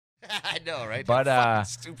I know, right? But fucking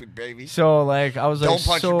stupid baby. So like I was Don't like,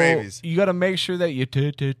 punch so your babies. you got to make sure that you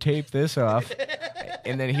tape this off.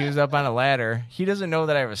 And then he was up on a ladder. He doesn't know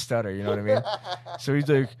that I have a stutter. You know what I mean? So he's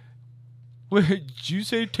like, "Wait, did you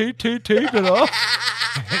say tape it off?"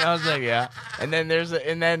 And I was like, "Yeah." And then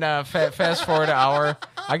fast forward an hour,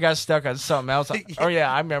 I got stuck on something else. Oh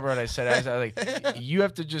yeah, I remember what I said. I was like, "You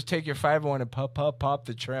have to just take your 501 and pop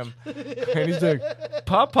the trim." And he's like,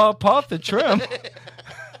 "Pop the trim."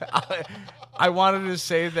 I wanted to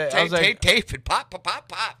say that. I was like, tape and pop.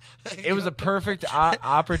 it was a perfect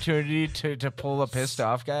opportunity to pull a pissed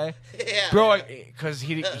off guy. Yeah. Bro, because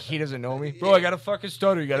he doesn't know me. Bro, I got a fucking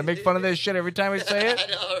stutter. You got to make fun of this shit every time I say it.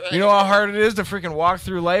 I know, right? You know how hard it is to freaking walk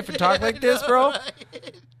through life and talk like this, bro?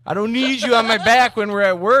 I don't need you on my back when we're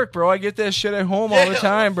at work, bro. I get that shit at home all the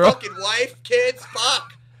time, bro. Fucking wife, kids,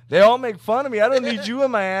 fuck. They all make fun of me. I don't need you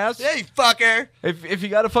in my ass. Hey, fucker. If you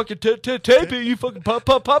got to fucking tape it, you fucking pop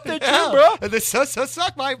that shit, bro. And then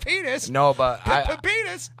suck my penis. No, but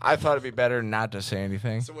penis. I thought it'd be better not to say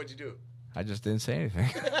anything. So what'd you do? I just didn't say anything.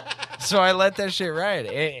 So I let that shit ride.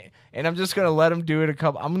 And I'm just going to let him do it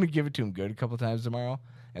I'm going to give it to him good a couple times tomorrow.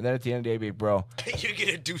 And then at the end of the day, be bro. You're going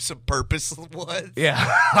to do some purposeful ones? Yeah,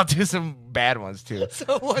 I'll do some bad ones, too.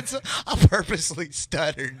 So what's I purposely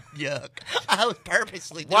stuttered. Yuck. I was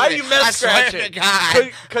purposely doing Why are you mess scratching? I swear to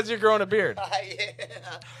God. Because you're growing a beard. Yeah.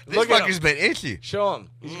 This Look at fucker's him. been itchy. Show him.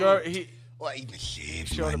 He's growing. Well, even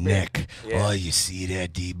shaved Showing my a bit. neck. Yeah. Oh, you see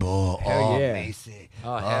that, D-Ball? Hell Oh, yeah. Macy.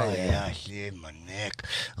 Oh, hell yeah. I shaved my neck.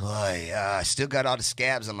 Oh, yeah. I still got all the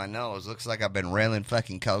scabs on my nose. Looks like I've been railing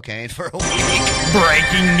fucking cocaine for a week.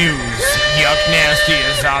 Breaking news. Yuck Nasty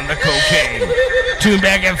is on the cocaine. Tune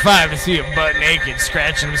back at 5 to see him butt naked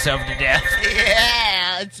scratching himself to death.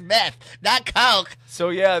 Yeah, it's meth, not coke. So,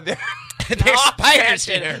 yeah. There's spiders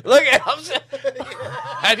in her. Look at him.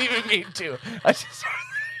 I didn't even mean to. I just...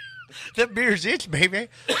 The beer's itch, baby.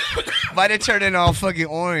 Might have turned it all fucking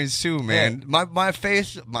orange too, man. Yeah. My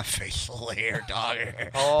facial hair, dog.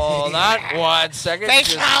 Hold on 1 second.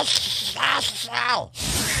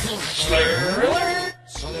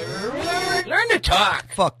 Learn to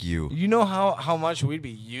talk. Fuck you. You know how much we'd be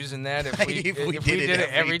using that if we did it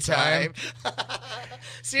every time?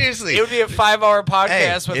 Seriously. It would be a 5-hour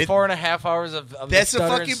podcast Hey, with 4.5 hours of that's a stutter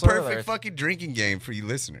and fucking slur perfect alert. fucking drinking game for you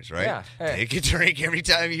listeners, right? Yeah. Hey. Take a drink every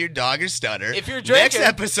time you hear dog or stutter. If you're Next drinking-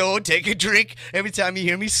 episode, take a drink every time you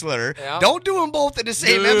hear me slur. Yeah. Don't do them both in the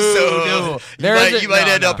same No, episode. no. You might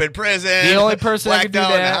end up in prison. The only person that could do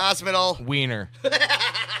blacked out in that- the hospital. Wiener.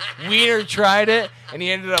 Wiener tried it, and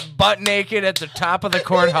he ended up butt naked at the top of the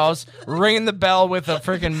courthouse, ringing the bell with a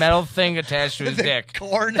freaking metal thing attached to his dick.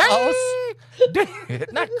 Cornhouse.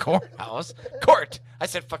 Not courthouse. Court. I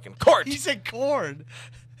said fucking court. He said corn.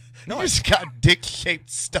 No, you just got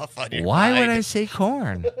dick-shaped stuff on your Why would mind. I say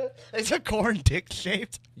corn? Is a corn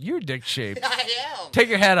dick-shaped? You're dick shaped. I am. Take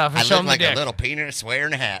your hat off and I show look him like the dick. a little penis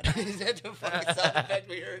wearing a hat. Is that the fucking sound effect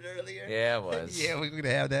we heard earlier? Yeah, it was. Yeah, we're going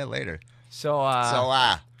to have that later. So,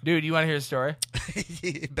 dude, you want to hear a story?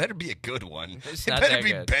 It better be a good one. It's It not better that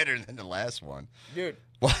be good. better than the last one. Dude.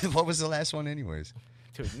 What was the last one anyways?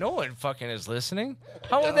 Dude, no one fucking is listening.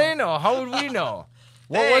 How would they know? How would we know?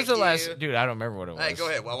 What Thank was the last... you. Dude, I don't remember what it was. Hey, go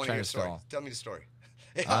ahead. Well, I want to I'm hear trying a story. stall. Tell me the story.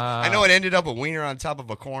 I know it ended up a wiener on top of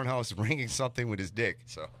a cornhouse ringing something with his dick.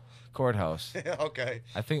 So Courthouse. okay.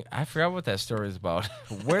 I forgot what that story is about.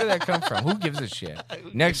 Where did that come from? Who gives a shit?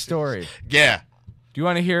 Next story. Yeah. Do you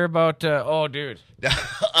want to hear about... oh, dude. Dude.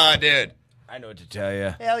 I know what to tell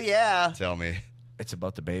you. Hell yeah. Tell me. It's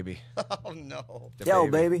about the baby. Oh, no. The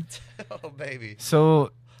baby. Oh, baby.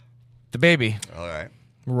 So, the baby, All right.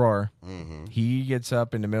 Roar, Mm-hmm. he gets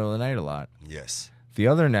up in the middle of the night a lot. Yes. The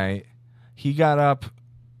other night, he got up,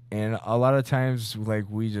 and a lot of times, like,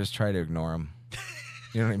 we just try to ignore him.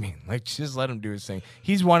 You know what I mean? Like, just let him do his thing.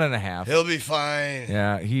 He's 1.5. He'll be fine.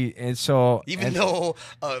 Yeah, Even though,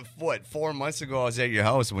 4 months ago I was at your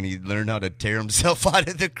house when he learned how to tear himself out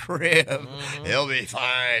of the crib. Mm-hmm. He'll be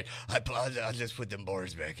fine. I'll just put them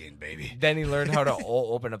boards back in, baby. Then he learned how to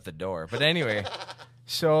open up the door. But anyway,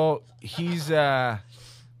 so he's,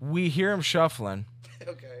 we hear him shuffling.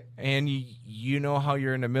 Okay. And you know how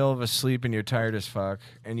you're in the middle of a sleep and you're tired as fuck,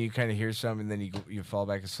 and you kind of hear something, and then you fall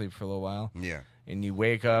back asleep for a little while. Yeah. And you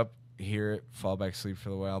wake up, hear it, fall back asleep for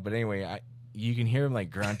a little while. But anyway, you can hear him like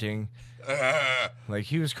grunting. Like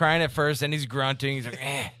he was crying at first, then he's grunting. He's like,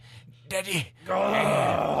 Daddy.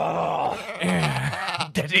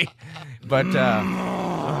 Daddy. But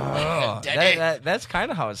that's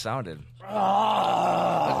kind of how it sounded.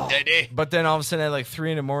 Daddy. But then all of a sudden at like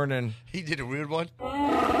 3 a.m, He did a weird one.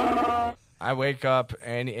 I wake up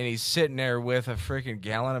and he's sitting there with a freaking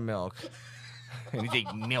gallon of milk. And he's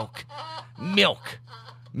like, milk, milk,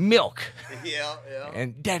 milk. Yeah, yeah.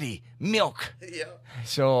 And daddy, milk. Yeah.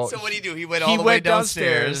 So what did he do? He went all the way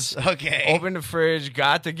downstairs. Okay. Opened the fridge,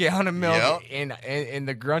 got the gallon of milk, Yep. and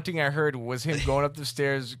the grunting I heard was him going up the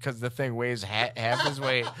stairs because the thing weighs half his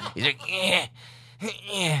weight. He's like,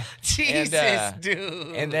 Jesus,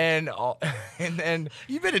 dude. And then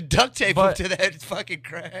You better duct tape him to that fucking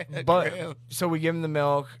crack. But so we give him the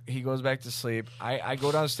milk. He goes back to sleep. I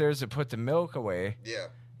go downstairs to put the milk away. Yeah.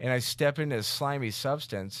 And I step into this slimy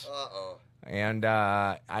substance. Uh-oh. And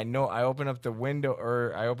I open up the window,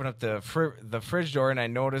 or I open up the fridge door, and I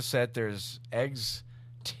notice that there's eggs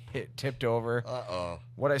tipped over. Uh-oh.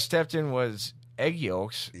 What I stepped in was egg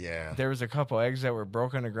yolks. Yeah. There was a couple eggs that were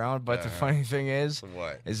broken on the ground, but the funny thing is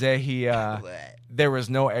that there was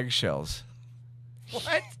no eggshells.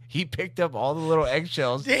 What? He picked up all the little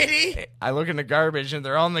eggshells. Did he? I look in the garbage, and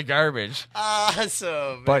they're all in the garbage.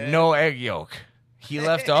 Awesome, but man. no egg yolk. He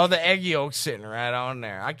left all the egg yolks sitting right on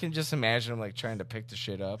there. I can just imagine him like trying to pick the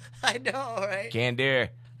shit up. I know, right? Can't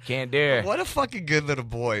dare. Can't dare. What a fucking good little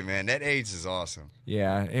boy, man. That age is awesome.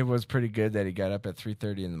 Yeah, it was pretty good that he got up at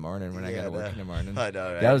 3:30 in the morning when I got to work in the morning. I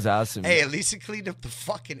know, right? That was awesome. Hey, at least he cleaned up the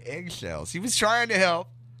fucking eggshells. He was trying to help.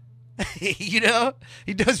 You know?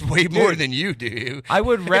 He does way more than you do. I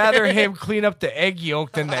would rather him clean up the egg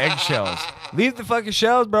yolk than the eggshells. Leave the fucking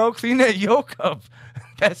shells, bro. Clean that yolk up.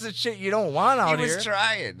 That's the shit you don't want out here. He was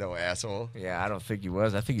trying, though, asshole. Yeah, I don't think he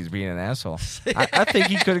was. I think he's being an asshole. I think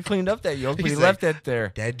he could have cleaned up that yolk, but he left that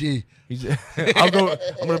there. Daddy. He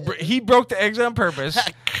broke the eggs on purpose,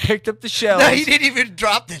 picked up the shells. No, he didn't even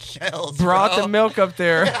drop the shells. Brought the milk up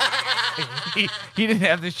there. He didn't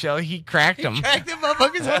have the shell. He cracked them. He cracked them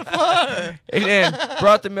motherfuckers on the floor. And then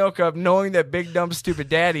brought the milk up, knowing that big, dumb, stupid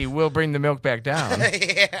daddy will bring the milk back down.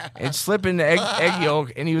 Yeah. And slip in the egg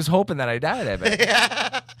yolk, and he was hoping that I died, I bet.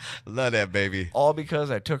 Yeah. Love that, baby. All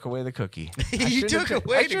because I took away the cookie. You took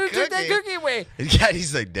away the cookie? Took that cookie away.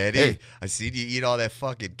 He's like, Daddy, Hey. I seen you eat all that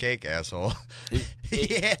fucking cake, asshole.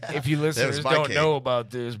 Yeah. If you listeners don't know about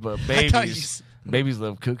this, but babies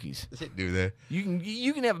love cookies. Do that.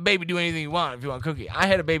 You can have a baby do anything you want if you want a cookie. I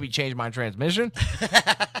had a baby change my transmission.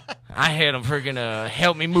 I had him freaking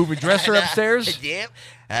help me move a dresser upstairs. Yep.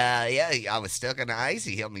 Yeah, I was stuck on the ice.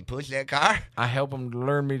 He helped me push that car. I helped him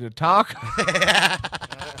learn me to talk.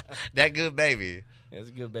 That good baby. That's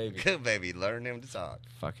a good baby. Good baby. Learn him to talk.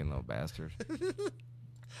 Fucking little bastard.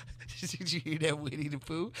 Did you hear that Winnie the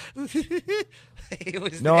Pooh?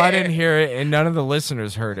 No, I didn't hear it, and none of the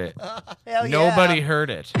listeners heard it. Hell Nobody heard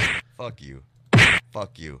it. Fuck you.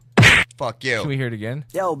 Fuck you. Fuck you. Can we hear it again?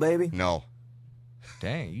 Yo, baby. No.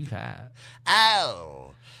 Dang, you hot.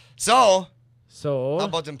 Ow. So, So, how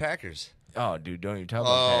about them Packers? oh, dude, don't even talk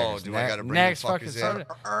about Packers. Do I gotta bring next the fucking fuckers in? Sunday.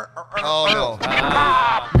 Oh, no.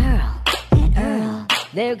 Merle and Earl,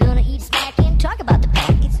 they're gonna eat, smack, and talk about the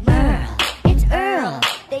pack. It's Merle, it's Earl.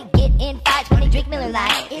 They get in fights when they drink Miller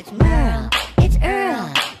Lite. It's Merle, it's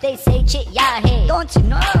Earl. They say chit ya hey, don't you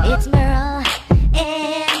know? It's Merle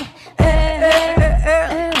and Earl.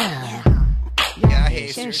 Yeah, I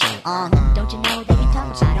hate Sure, you. sure. Don't you know they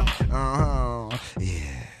can talk about it? Yeah.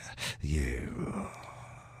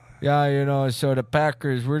 Yeah, you know, so the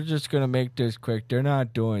Packers, we're just going to make this quick. They're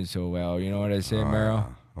not doing so well. You know what I say, Merrill?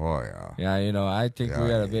 Oh, yeah. Yeah, you know, I think we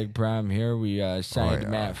got a big problem here. We signed yeah.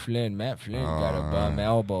 Matt Flynn. Matt Flynn got a bum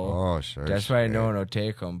elbow. Oh, sure. That's why no one will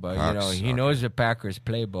take him. But, you know, he knows the Packers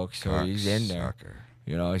playbook, so he's in there.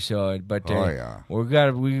 You know, so, but we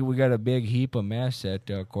got a big heap of mess at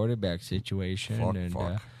quarterback situation.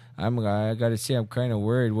 I got to say, I'm kind of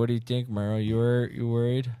worried. What do you think, Merrill? You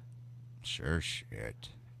worried? Sure shit.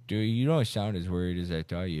 Dude, you don't sound as worried as I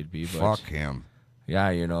thought you'd be. But Fuck him. yeah,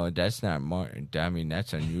 you know, that's not more. I mean,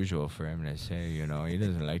 that's unusual for him to say. You know, he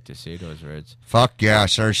doesn't like to say those words. Fuck yeah,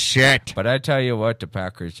 sure shit. But I tell you what, the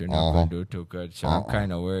Packers are not going to do too good. So I'm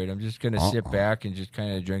kind of worried. I'm just going to sit back and just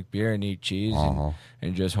kind of drink beer and eat cheese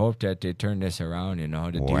and just hope that they turn this around. You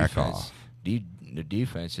know, the defense. The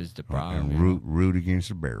defense is the problem. And root against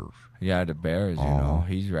the Bears. Yeah, the Bears, you know,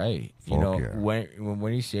 he's right. You know, yeah.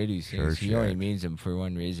 when he said these things, he only means them for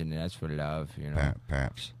one reason, and that's for love, you know.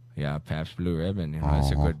 Paps. Yeah, Pabst Blue Ribbon, you know, that's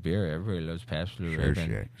a good beer. Everybody loves Pabst Blue Ribbon.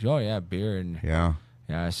 Shit. Oh, yeah, beer and... Yeah.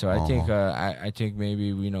 Yeah, so I think maybe,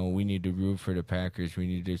 you know, we need to root for the Packers. We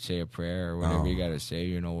need to say a prayer or whatever you got to say,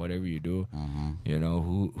 you know, whatever you do. You know,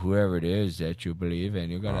 whoever it is that you believe in,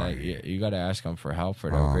 you gotta ask them for help for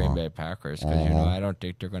the Green Bay Packers because, you know, I don't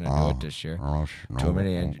think they're going to do it this year. Too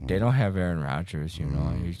many, and they don't have Aaron Rodgers, you know.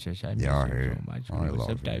 He's just, I miss him so much. You know,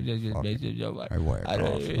 sometimes it just makes it so much. I whack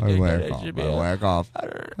off.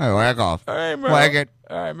 All right, bro. Whack it.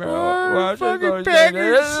 All right, bro. Well, Fucking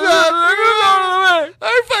Packers suck. man.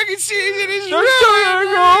 I fucking see it in his They're room. still gonna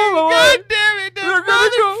go all the way. God damn it. Those They're gonna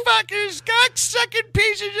go. motherfuckers, cock-sucking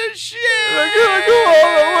pieces of shit. They're gonna go all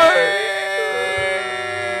the way.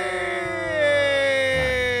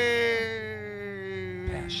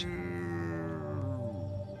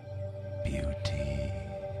 Beauty.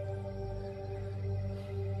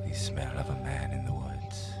 The smell of a man in the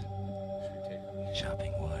woods.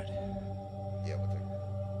 Chopping wood. Yeah, we'll take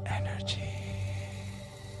it. Energy.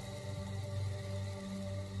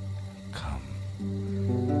 Come.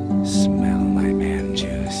 Smell my man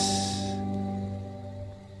juice.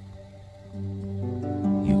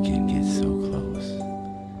 You can get so close.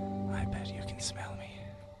 I bet you can smell me.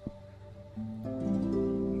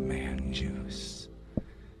 Man Juice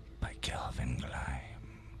by Calvin Klein.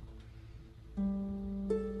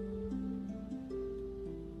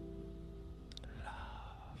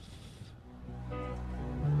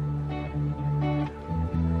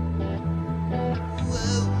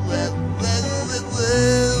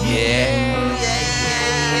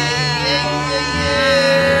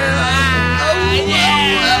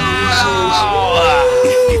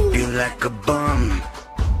 If you feel like a bum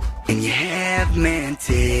and you have man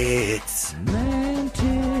tits,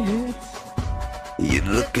 you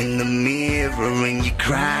look in the mirror and you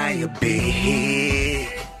cry a bit.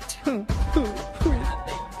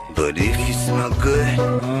 But if you smell good,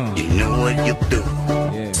 you know what you'll do.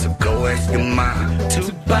 So go ask your mom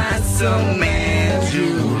to buy some man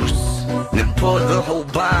juice. Then pour the whole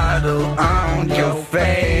bottle on your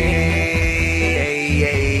face.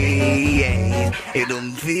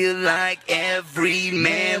 It'll feel like every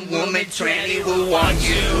man, woman, tranny will want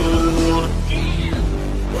you.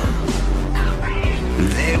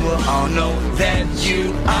 They will all know that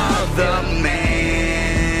you are the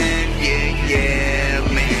man. Yeah,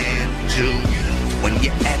 man, juice. When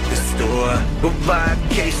you're at the store, go buy a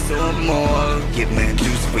case or more. Get man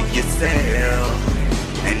juice for yourself.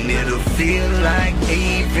 And it'll feel like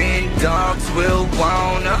even dogs will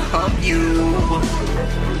wanna hump you.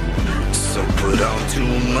 So put on too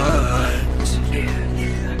much.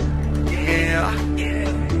 Yeah.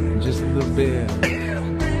 Just a little bit.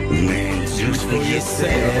 Man, juice for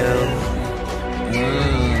yourself.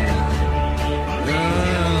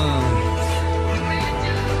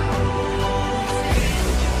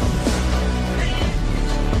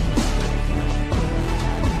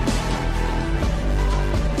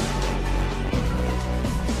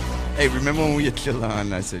 Hey, remember when we were chilling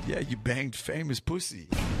and I said, yeah, you banged famous pussy.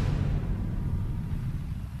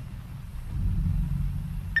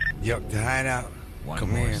 Yuck, the hideout. One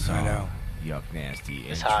Come more in, song. hideout. Yuck Nasty.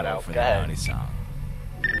 It's intro hot out. for Go the ahead. naughty song.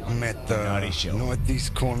 I'm at the Naughty show.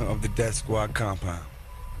 northeast corner of the Death Squad compound.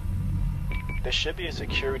 There should be a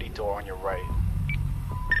security door on your right.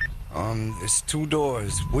 It's 2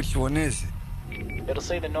 doors. Which one is it? It'll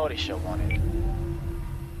say the Naughty Show on it.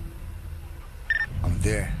 I'm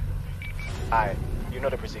there. Alright, you know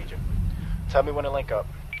the procedure. Tell me when to link up.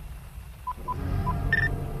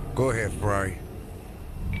 Go ahead, Ferrari.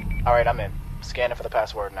 Alright, I'm in. Scanning for the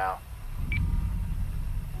password now.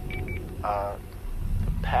 The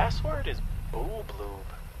password is Boob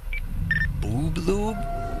Lube. Boob lube?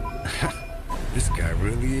 This guy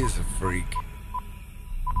really is a freak.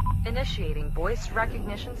 Initiating voice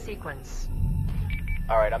recognition sequence.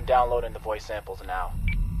 Alright, I'm downloading the voice samples now.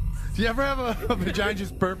 Do you ever have a vagina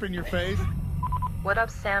just burp in your face? What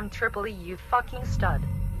up, Sam Tripoli, you fucking stud?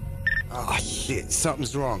 Oh shit,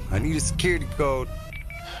 something's wrong. I need a security code.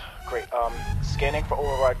 Great, scanning for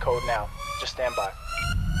override code now. Just stand by.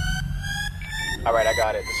 Alright, I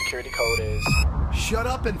got it. The security code is... Shut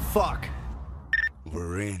up and fuck.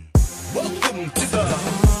 We're in. Welcome to the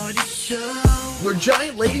Naughty Show, where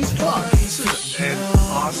giant ladies fuck. This is an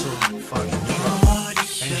awesome fucking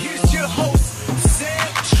show. And here's your host, Sam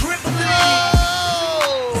Tripoli.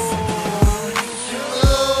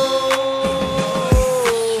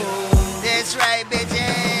 That's right, bitches.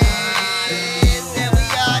 There we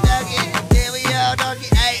are, doggy. There we are, doggy.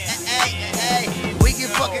 Hey. We get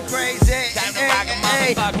fucking crazy.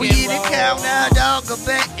 Hey, we need to count now, dog. Go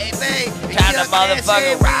back, hey, babe. Time to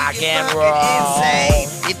motherfucking rock and roll. Insane.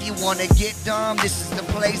 If you wanna get dumb, this is the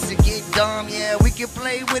place to get dumb. Yeah, we can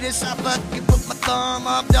play with it. I fucking put my thumb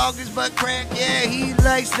up, dog. His butt crack. Yeah, he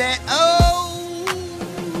likes that. Oh.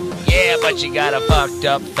 Yeah, but you got a fucked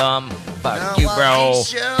up thumb. Fuck Now you, what bro. we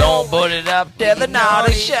show. Don't put it up to the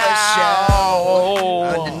naughty show.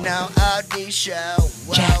 The naughty show.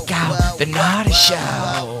 Check out the naughty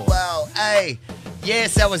show. Wow. Hey.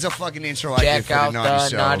 Yes, that was a fucking intro I did Check for out the naughty the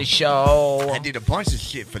show. naughty show. I did a bunch of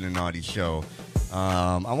shit for the naughty show.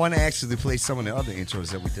 I want to actually play some of the other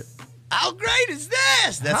intros that we did. How great is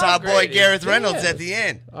this? That's How our boy great Gareth is Reynolds this? at the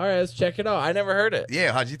end. All right, let's check it out. I never heard it.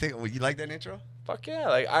 Yeah, how'd you think? Well, you like that intro? Fuck yeah!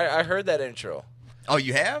 Like I heard that intro. Oh,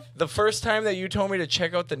 you have? The first time that you told me to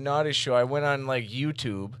check out the Naughty Show, I went on like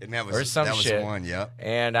YouTube And that was or some that was shit, one, yeah.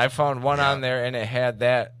 and I found one on there, and it had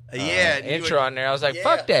that intro on there. I was like,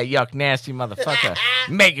 "Fuck that yuck, nasty motherfucker,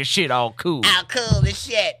 making shit all cool." How cool as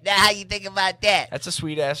shit. Now, how you think about that? That's a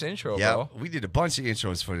sweet ass intro, Yeah, bro. we did a bunch of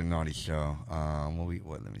intros for the Naughty Show.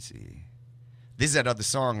 Let me see. This is that other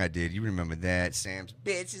song I did. You remember that? Sam's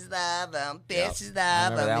bitches love them, bitches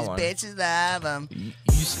love them, these bitches love them.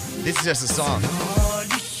 This is just a song.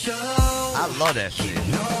 I love that shit.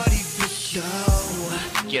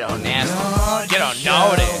 Get on nasty, get on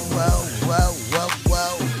naughty. Whoa.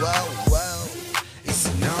 It's a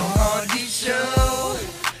Naughty Show,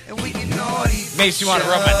 and we get naughty. Makes you want to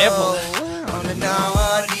rub my nipples. On the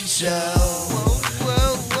Naughty Show.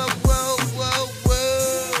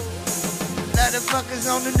 Motherfuckers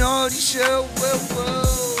on the Naughty Show.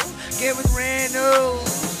 Gareth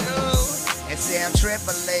Reynolds, and Sam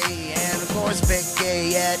Tripoli, and of course Big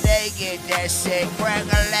Gay. Yeah, they get that shit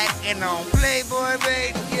crack-a-lackin' on Playboy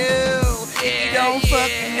Radio. If you don't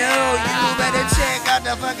fucking know, you better check out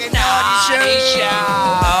the fucking Naughty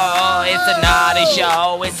Show. It's a Naughty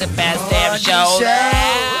Show. It's the best damn show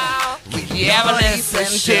that you ever listen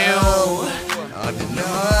to. On the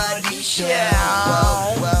Naughty Show.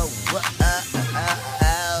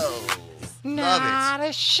 Love it.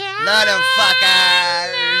 Love them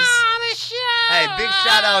fuckers. Hey, big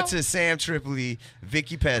shout out to Sam Tripoli,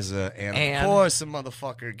 Vicky Pezza, and of course the mother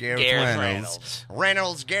Gareth Reynolds.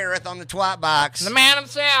 Reynolds Gareth on the twat box. The man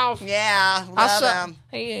himself. Yeah, love him.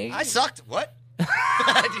 I sucked. What?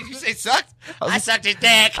 Did you say sucked? I sucked his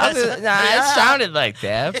dick. It sounded like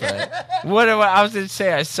that. But what I was going to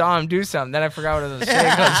say, I saw him do something. Then I forgot what I was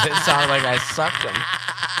saying because it sounded like I sucked him.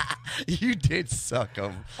 You did suck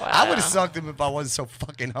him. Wow. I would have sucked him if I wasn't so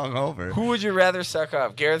fucking hungover. Who would you rather suck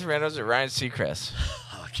off, Gareth Reynolds or Ryan Seacrest?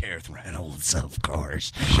 Oh, Gareth Reynolds, of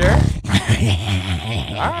course. Sure? All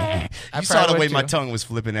right. You saw the way my tongue was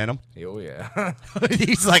flipping at him? Oh, yeah.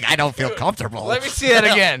 He's like, I don't feel comfortable. Let me see that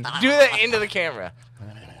again. Do that into the camera.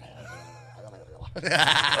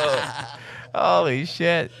 Holy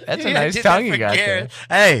shit. That's a nice tongue you got there.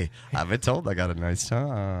 Hey, I've been told I got a nice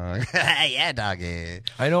tongue. Yeah, doggy.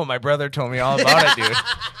 I know. My brother told me all about it, dude.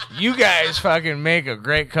 You guys fucking make a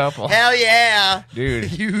great couple. Hell yeah.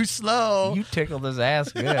 Dude. You slow. You tickled his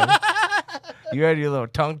ass good. You had your little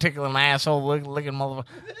tongue tickling asshole licking motherfucker.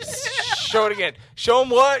 Show it again. Show him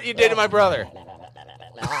what you did to my brother.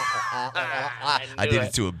 I did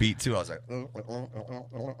it to a beat too. I was like,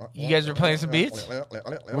 you guys were playing some beats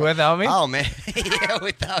without me? Oh man, yeah,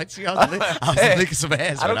 without you, I was licking some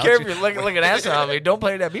ass. I don't care if you're licking ass on me. Don't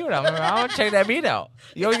play that beat without me. I want to check that beat out.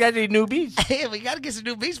 You always got these new beats. Hey, we got to get some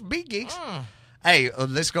new beats from Beat Geeks. Hey,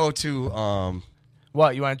 let's go to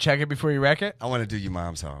what? You want to check it before you wreck it? I want to do Your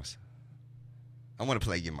Mom's House. I want to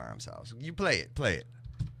play Your Mom's House. You play it.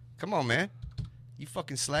 Come on, man. You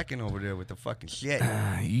fucking slacking over there with the fucking shit.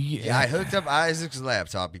 Yeah, I hooked up Isaac's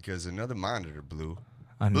laptop because another monitor blew.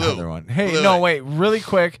 Another one. Hey, no, wait, really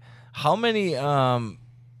quick. How many,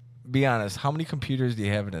 be honest, how many computers do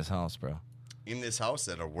you have in this house, bro? In this house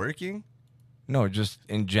that are working? No, just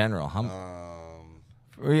in general.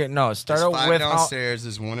 No, start out out with with downstairs.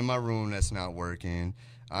 There's one in my room that's not working.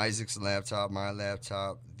 Isaac's laptop, my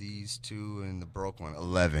laptop, these two, and the broke one.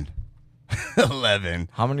 11. 11.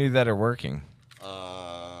 How many that are working?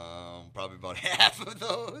 Probably about half of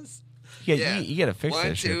those. Yeah, you gotta fix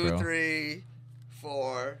that shit, bro. 1, 2, 3,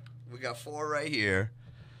 4. We got 4 right here.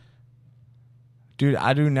 Dude,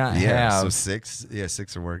 I do not have. So 6. Yeah,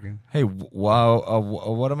 6 are working. Hey, wow.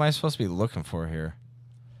 What am I supposed to be looking for here?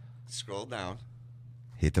 Scroll down.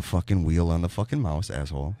 Hit the fucking wheel on the fucking mouse,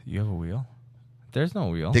 asshole. You have a wheel? There's no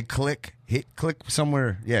wheel. Then click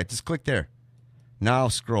somewhere. Yeah, just click there. Now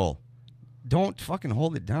scroll. Don't fucking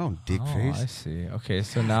hold it down, dick face. I see. Okay,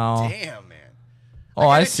 so now. Damn, man. Oh,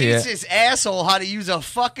 I see it. Teach this asshole how to use a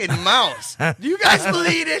fucking mouse. Do you guys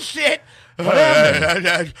believe this shit?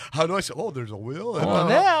 How do I say? Oh, there's a wheel.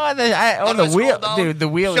 The wheel, dude. The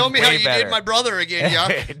wheel Show is me way how you better. did my brother again,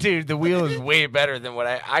 yuck. Dude, the wheel is way better than what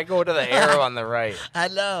I go to the arrow on the right. I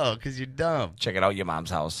know, because you're dumb. Check it out, Your Mom's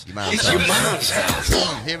House. Your mom's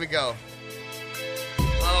house. Here we go.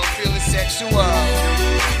 Oh, I'm feeling sexual.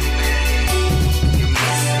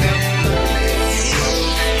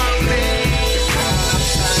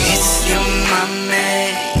 It's your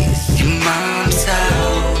mom's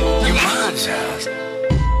house. Your mom's house.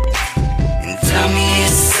 And tell me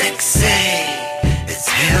it's sexy. It's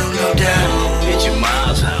hell no doubt. It's your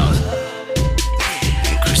mom's house.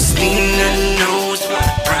 And Christina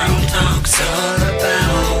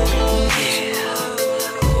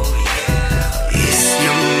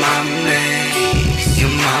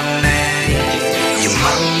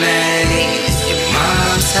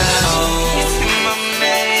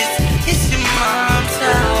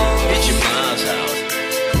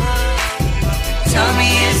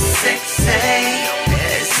tummy is sexy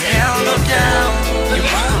as hell, no doubt. Your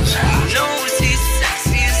mom's house knows he's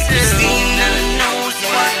sexy as hell. Christina knows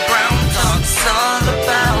what brown talk's all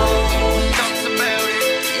about. Talks about it,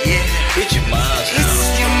 yeah. It's your mom's house.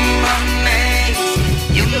 It's your mom's,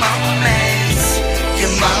 your mom's,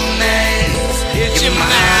 your mom's. It's your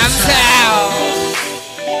mom's house.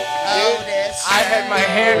 I had my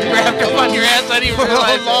hand wrapped up on your ass. I didn't even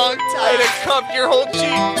realize a long it. I had to cup your whole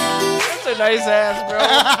cheek. That's a nice ass, bro.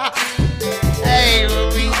 Hey,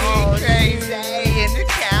 we get crazy in the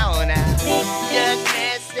corner. Young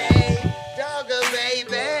nasty, doggo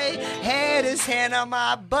baby. Had his hand on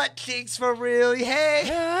my butt cheeks for real.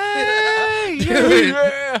 Hey,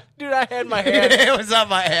 Dude, I had my hand. it was on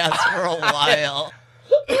my ass for a while.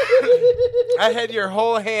 I had your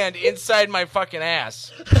whole hand inside my fucking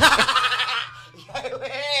ass.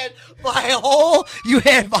 You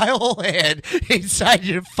had my whole hand inside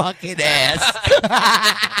your fucking ass.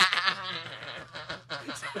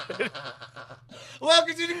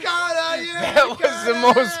 Welcome to the corner. That was the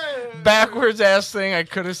most backwards ass thing I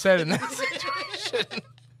could have said in that situation.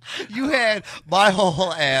 You had my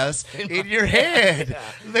whole ass in your head.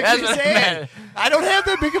 Look at That's his what I hand. meant. I don't have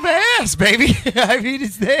that big of an ass, baby. I mean,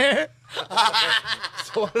 it's there.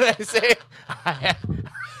 So what did I say?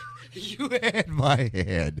 You had my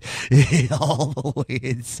hand all the way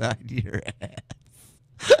inside your ass.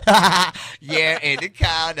 Yeah, in the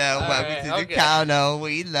corner. Welcome to the corner.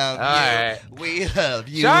 We love you. Right. We love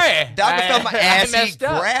you. Sorry. Dr. felt my ass. He messed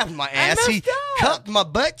up. grabbed my ass. He messed up. cupped my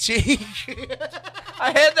butt cheek.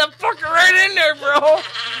 I had that fucker right in there, bro.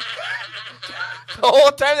 The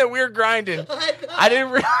whole time that we were grinding, I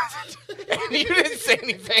didn't realize it. And you didn't say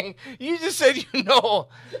anything. You just said, you know.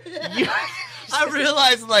 I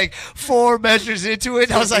realized like 4 measures into it,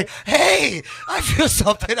 and I was like, hey, I feel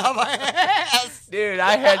something on my ass. Dude,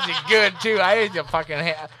 I had you good, too. I had you fucking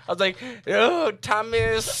I was like, oh, Tommy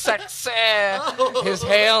is sexy. His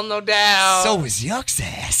hell, no doubt. So is Yuck's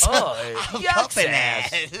ass. Oh, I'm Yuck's pumping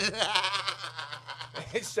ass. ass.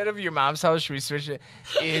 Instead of your mom's house, should we switch it?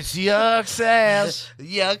 It's Yuck's ass.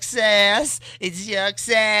 Yuck's ass. It's Yuck's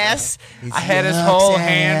ass. It's I had his Yuck's whole ass.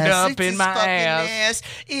 hand up It's in his my fucking ass.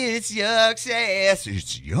 It's Yuck's ass.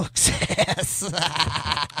 It's Yuck's ass.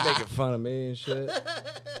 Making fun of me and shit.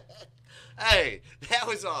 Hey, that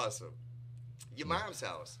was awesome. Your mom's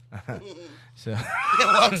house. So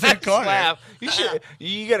Welcome to the corner. laugh.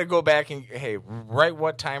 You got to go back and write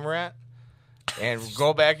what time we're at, and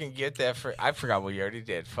go back and get that. I forgot what you already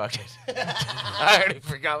did. Fuck it. I already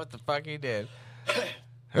forgot what the fuck he did.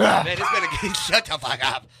 Man, it's been a shut the fuck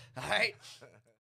up. All right.